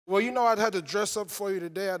Well, you know, I had to dress up for you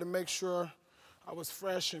today. I had to make sure I was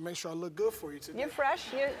fresh and make sure I look good for you today. You're fresh.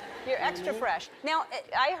 You're extra fresh. Now,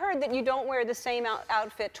 I heard that you don't wear the same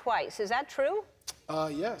outfit twice. Is that true?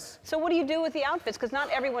 Yes. So what do you do with the outfits? Because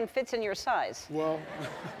not everyone fits in your size. Well,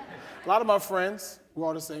 a lot of my friends who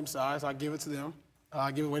are the same size, I give it to them.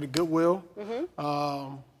 I give it away to Goodwill.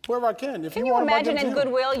 Wherever I can. If Can you you want them, I imagine give in it to you.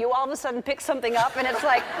 Goodwill, you all of a sudden pick something up and it's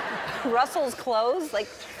like Russell's clothes? Like,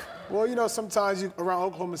 Well, you know, sometimes around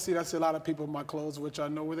Oklahoma City, I see a lot of people in my clothes, which I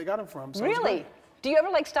know where they got them from. So really? Do you ever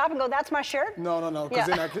like stop and go, that's my shirt? No, because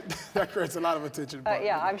then that creates a lot of attention. But,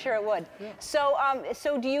 yeah, I'm sure it would. Yeah.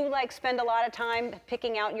 So do you like spend a lot of time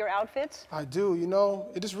picking out your outfits? I do. You know,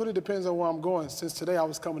 it just really depends on where I'm going. Since today I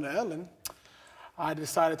was coming to Ellen, I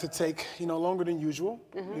decided to take, longer than usual.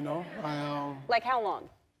 You know, Like how long?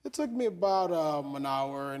 it took me about an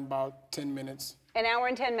hour and about 10 minutes. An hour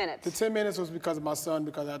and 10 minutes. The 10 minutes was because of my son,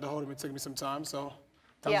 because I had to hold him. It took me some time, so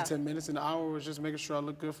that was 10 minutes. And the hour was just making sure I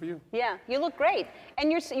looked good for you. Yeah, you look great.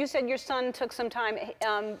 And you said your son took some time.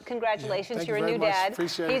 Congratulations, thank you're you a very new much. dad.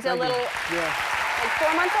 Appreciate it. He's a Thank you. little, Yeah. like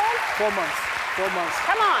 4 months old? 4 months. 4 months.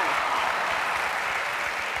 Come on.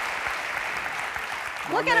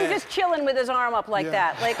 Look at him just chilling with his arm up like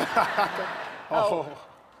that. Like, oh.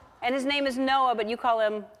 And his name is Noah, but you call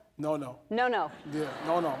him? No. No. Yeah,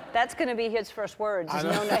 no. That's going to be his first words. Is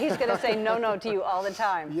no. He's going to say no to you all the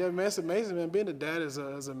time. Yeah, man, it's amazing, man. Being a dad is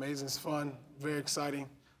amazing. It's fun, very exciting.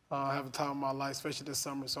 I have a time of my life, especially this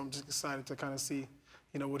summer, so I'm just excited to kind of see,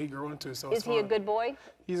 what he grew into. So Is he a good boy?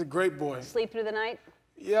 He's a great boy. Sleep through the night?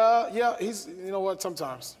 Yeah, he's, you know what,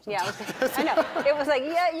 sometimes. Yeah, I know. It was like,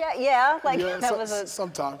 yeah. Like,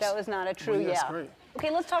 sometimes. That was not a true well, yeah. Great.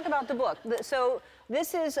 Okay, let's talk about the book. So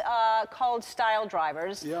this is called Style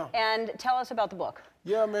Drivers. Yeah. And tell us about the book.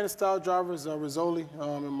 Yeah, man, the Style Drivers, Rizzoli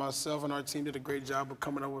and myself and our team did a great job of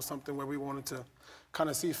coming up with something where we wanted to kind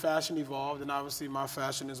of see fashion evolve, and obviously my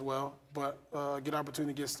fashion as well, but get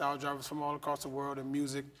opportunity to get style drivers from all across the world in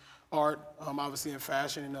music, art, obviously in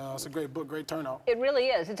fashion, and it's a great book, great turnout. It really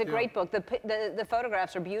is. It's a great book. The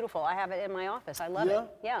photographs are beautiful. I have it in my office. I love it.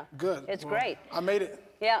 Yeah. Good. It's great. I made it.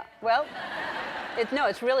 Yeah. Well,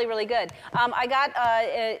 it's really, really good. I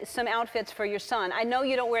got some outfits for your son. I know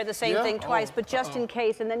you don't wear the same thing twice, but just in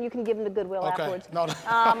case, and then you can give him the Goodwill afterwards. No.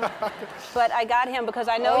 But I got him because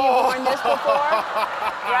I know you've worn this before,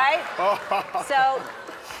 right? So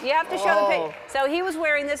you have to show the picture. So he was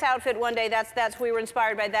wearing this outfit one day. We were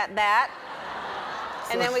inspired by that.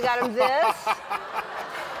 And then we got him this.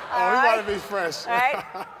 He wanted to be fresh. All right.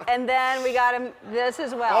 And then we got him this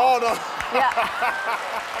as well. Oh, no. Yeah.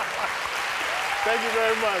 Thank you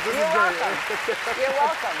very much. This is welcome. great. You're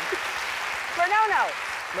welcome. For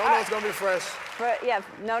No. No's going to be fresh.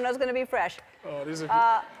 No's going to be fresh. Oh, these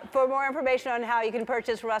are For more information on how you can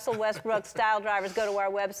purchase Russell Westbrook Style Drivers, go to our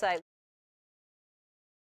website.